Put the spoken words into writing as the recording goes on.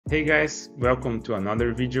Hey guys, welcome to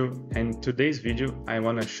another video, and in today's video I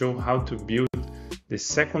want to show how to build the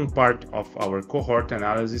second part of our cohort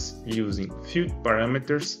analysis using field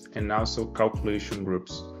parameters and also calculation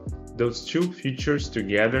groups. Those two features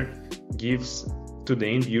together gives to the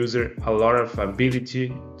end user a lot of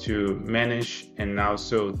ability to manage and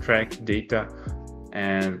also track data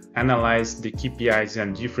and analyze the KPIs in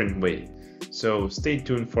a different way. So stay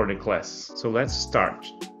tuned for the class. So let's start.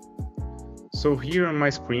 So here on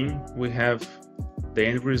my screen we have the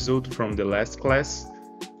end result from the last class,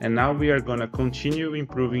 and now we are gonna continue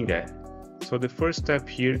improving that. So the first step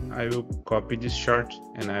here, I will copy this chart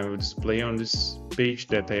and I will display on this page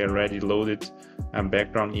that I already loaded a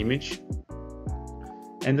background image.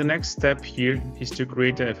 And the next step here is to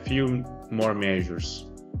create a few more measures.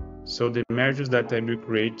 So the measures that I will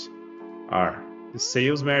create are the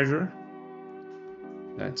sales measure.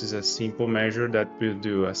 That is a simple measure that will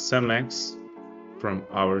do a SumX from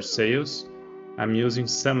our sales. I'm using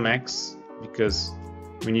SumX because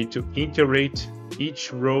we need to iterate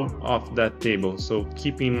each row of that table. So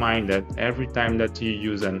keep in mind that every time that you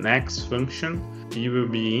use an X function, you will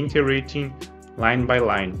be iterating line by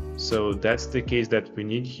line. So that's the case that we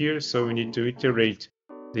need here. So we need to iterate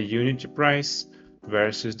the unit price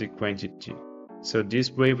versus the quantity. So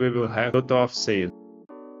this way we will have total sales.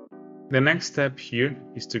 The next step here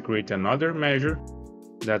is to create another measure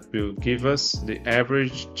that will give us the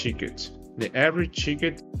average ticket. The average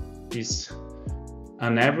ticket is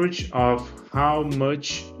an average of how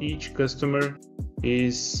much each customer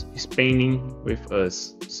is spending with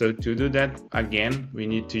us. So to do that, again, we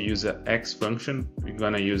need to use an X function. We're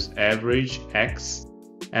gonna use average X,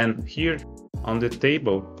 and here on the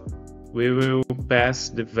table we will pass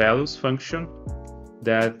the values function.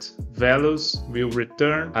 That values will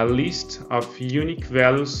return a list of unique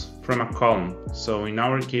values from a column. So in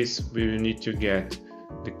our case, we will need to get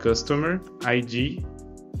the customer ID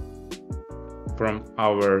from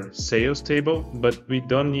our sales table, but we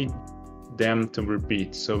don't need them to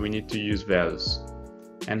repeat, so we need to use values.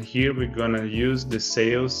 And here we're gonna use the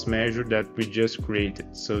sales measure that we just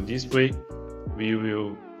created. So this way we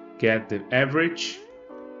will get the average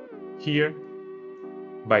here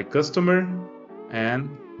by customer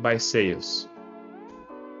and by sales.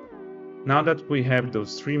 Now that we have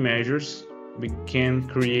those three measures, we can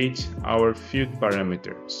create our field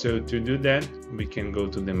parameter. So to do that, we can go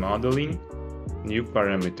to the modeling, new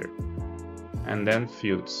parameter, and then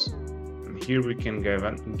fields. And here we can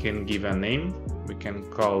give a name. We can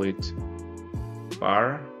call it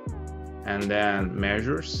bar, and then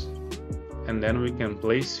measures, and then we can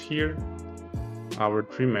place here our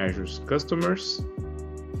three measures: customers,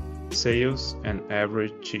 sales, and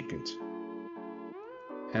average ticket.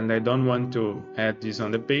 And I don't want to add this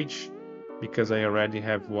on the page because I already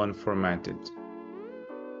have one formatted.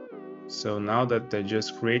 So now that I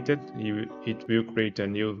just created, it will create a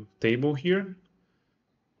new table here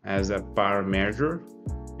as a bar measure,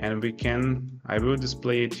 and I will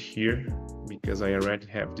display it here because I already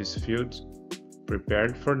have this field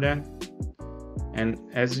prepared for that. And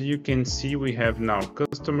as you can see, we have now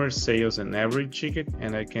customer, sales, and average ticket,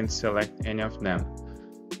 and I can select any of them.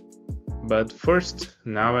 But first,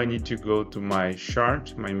 now I need to go to my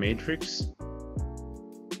chart, my matrix,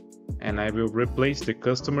 and I will replace the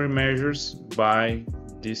customer measures by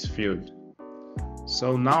this field.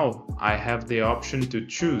 So now I have the option to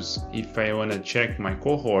choose if I want to check my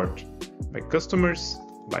cohort by customers,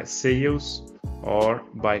 by sales, or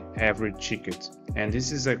by average ticket. And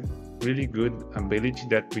this is a really good ability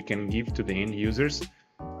that we can give to the end users,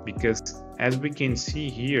 because as we can see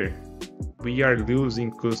here, we are losing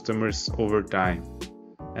customers over time,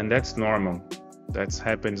 and that's normal. That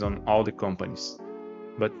happens on all the companies.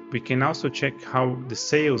 But we can also check how the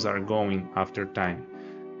sales are going after time.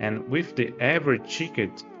 And with the average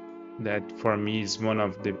ticket, that for me is one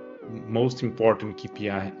of the most important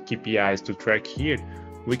KPIs to track here,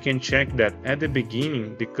 we can check that at the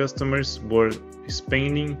beginning the customers were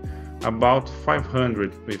spending about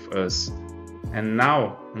 500 with us, and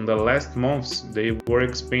now in the last months they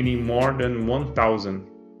were spending more than 1,000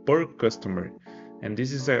 per customer. And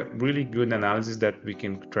this is a really good analysis that we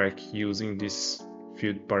can track using these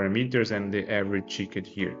field parameters and the average ticket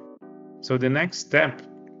here. So the next step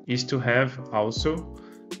is to have also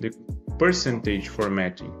the percentage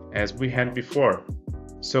formatting as we had before.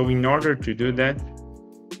 So in order to do that,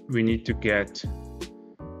 we need to get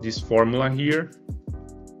this formula here,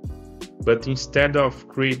 but instead of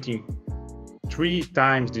creating 3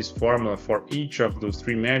 times this formula for each of those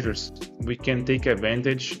 3 measures, we can take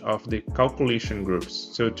advantage of the calculation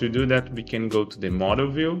groups. So to do that, we can go to the model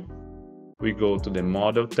view, we go to the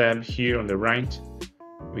model tab here on the right,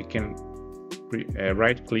 we can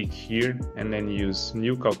right click here and then use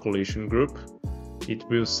new calculation group. It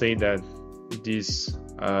will say that this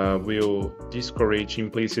will discourage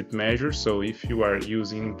implicit measures, so if you are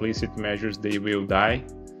using implicit measures they will die.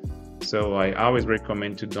 So I always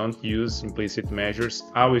recommend to don't use implicit measures,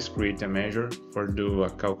 always create a measure for do a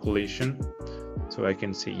calculation. So I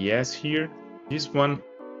can say yes here. This one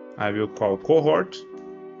I will call cohort,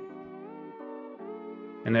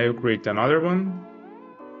 and I will create another one.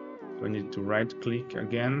 So I need to right click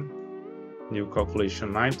again, new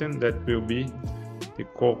calculation item, that will be the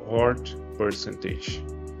cohort percentage.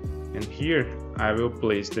 And here I will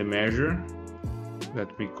place the measure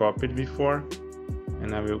that we copied before,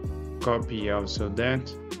 and I will copy also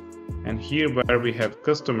that. And here where we have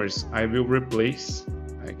customers, I will replace,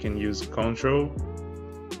 I can use Ctrl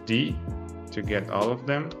D to get all of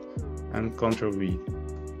them and Ctrl V.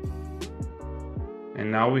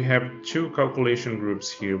 And now we have two calculation groups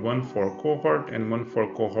here, one for cohort and one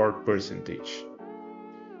for cohort percentage.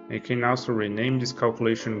 I can also rename this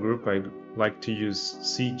calculation group. I like to use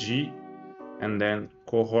CG and then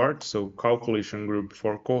cohort, so calculation group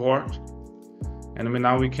for cohort. And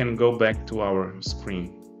now we can go back to our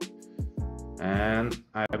screen. And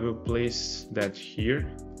I will place that here.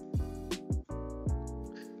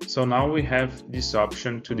 So now we have this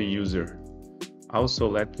option to the user. Also,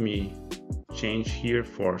 let me change here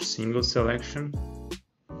for single selection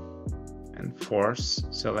and force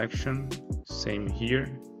selection, same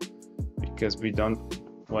here, because we don't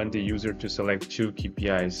want the user to select two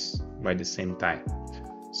KPIs by the same time.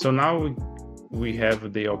 So now we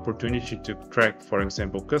have the opportunity to track, for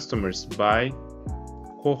example, customers by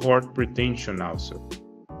cohort retention also,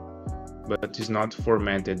 but it's not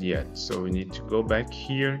formatted yet. So we need to go back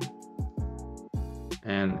here,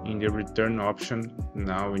 and in the return option,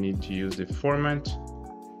 now we need to use the format,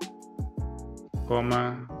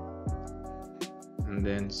 comma, and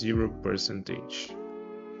then 0%.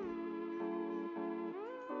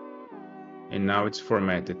 And now it's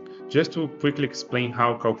formatted. Just to quickly explain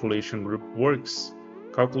how calculation group works,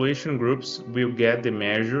 calculation groups will get the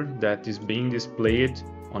measure that is being displayed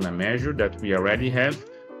on a measure that we already have,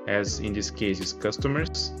 as in this case is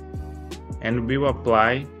customers, and will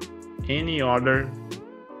apply any other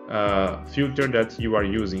filter that you are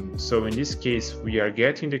using. So in this case we are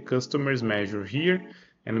getting the customers measure here,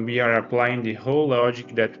 and we are applying the whole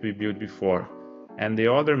logic that we built before. And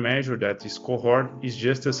the other measure that is cohort is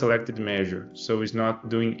just a selected measure, so it's not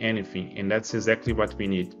doing anything, and that's exactly what we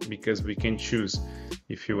need, because we can choose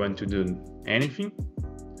if you want to do anything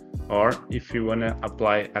or if you want to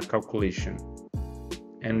apply a calculation.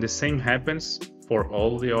 And the same happens for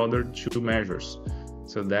all the other two measures.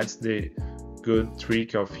 So that's the good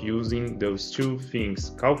trick of using those two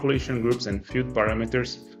things. Calculation groups and field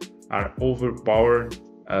parameters are overpowered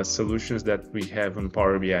solutions that we have on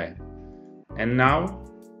Power BI. And now,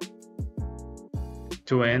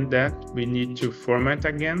 to end that, we need to format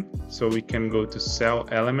again. So we can go to cell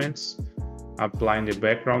elements, applying the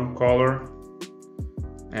background color,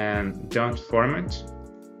 and don't format.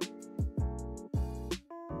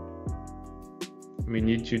 We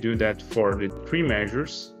need to do that for the three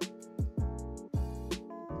measures.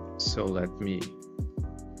 So let me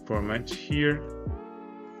format here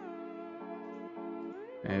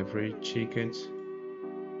every ticket.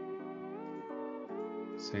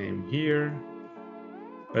 Same here.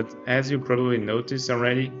 But as you probably noticed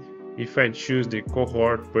already, if I choose the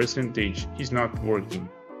cohort percentage, it's not working.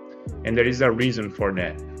 And there is a reason for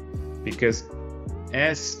that. Because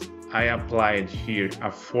as I applied here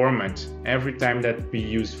a format, every time that we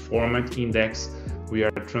use format index, we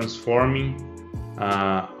are transforming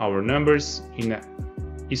our numbers in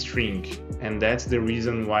a string. And that's the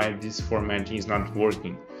reason why this formatting is not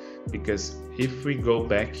working. Because if we go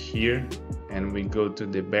back here and we go to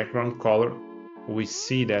the background color, we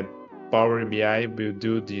see that Power BI will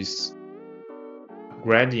do this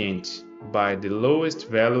gradient by the lowest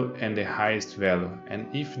value and the highest value. And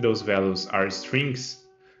if those values are strings,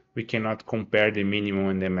 we cannot compare the minimum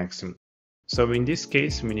and the maximum. So in this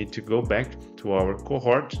case, we need to go back to our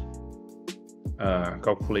cohort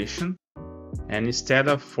calculation. And instead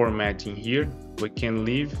of formatting here, we can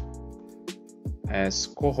leave as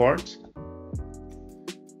cohort,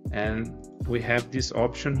 and we have this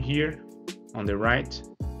option here on the right,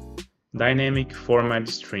 dynamic format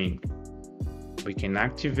string. We can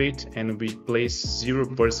activate and we place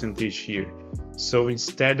 0% here. So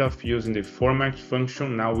instead of using the format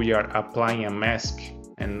function, now we are applying a mask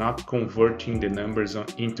and not converting the numbers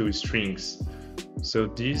into strings. So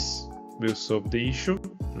this will solve the issue.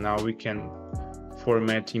 Now we can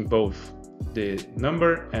format in both the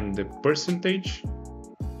number and the percentage,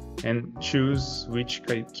 and choose which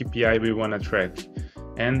KPI we want to track.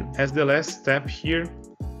 And as the last step here,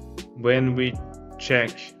 when we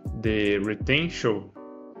check the retention,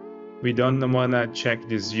 we don't want to check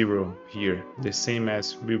the 0 here, the same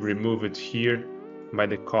as we remove it here by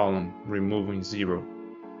the column, removing 0.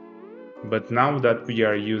 But now that we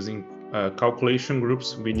are using calculation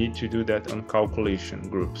groups, we need to do that on calculation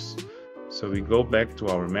groups. So we go back to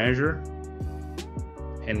our measure,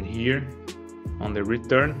 and here on the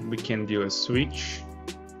return we can do a switch.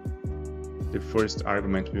 The first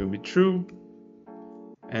argument will be true,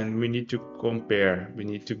 and we need to compare. We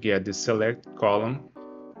need to get the select column,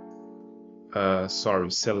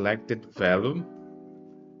 selected value,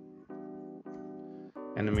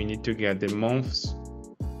 and we need to get the months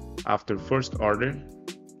after first order.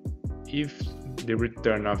 If the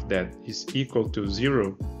return of that is equal to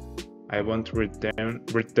 0, I want to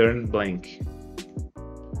return blank.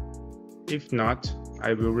 If not,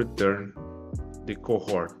 I will return the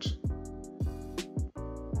cohort.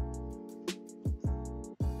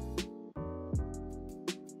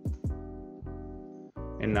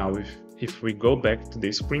 And now if we go back to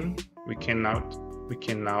the screen, we can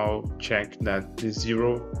now check that the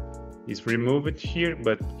 0 is removed here,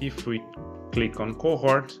 but if we click on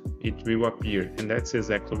cohort, it will appear, and that's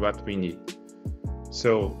exactly what we need.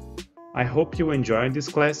 So I hope you enjoyed this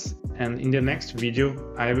class, and in the next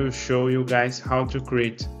video I will show you guys how to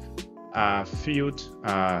create a field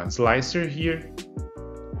slicer here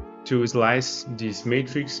to slice this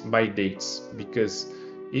matrix by dates, because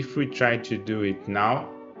if we try to do it now,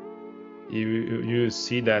 you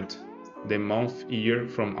see that the month year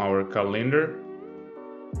from our calendar,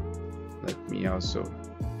 let me also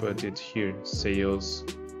put it here, sales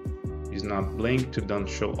is not blank to don't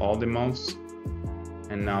show all the months,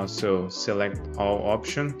 and also select all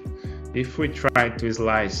option. If we try to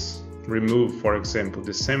slice, remove for example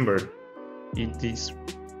December, it is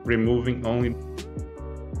removing only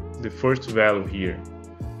the first value here,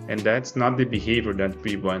 and that's not the behavior that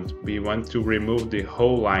we want. We want to remove the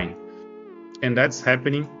whole line, and that's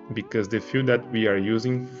happening because the field that we are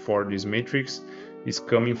using for this matrix is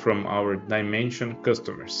coming from our dimension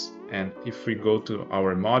customers. And if we go to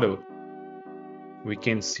our model, we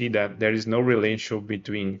can see that there is no relation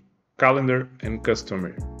between calendar and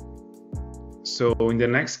customer. So in the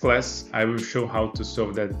next class, I will show how to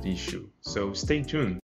solve that issue. So stay tuned.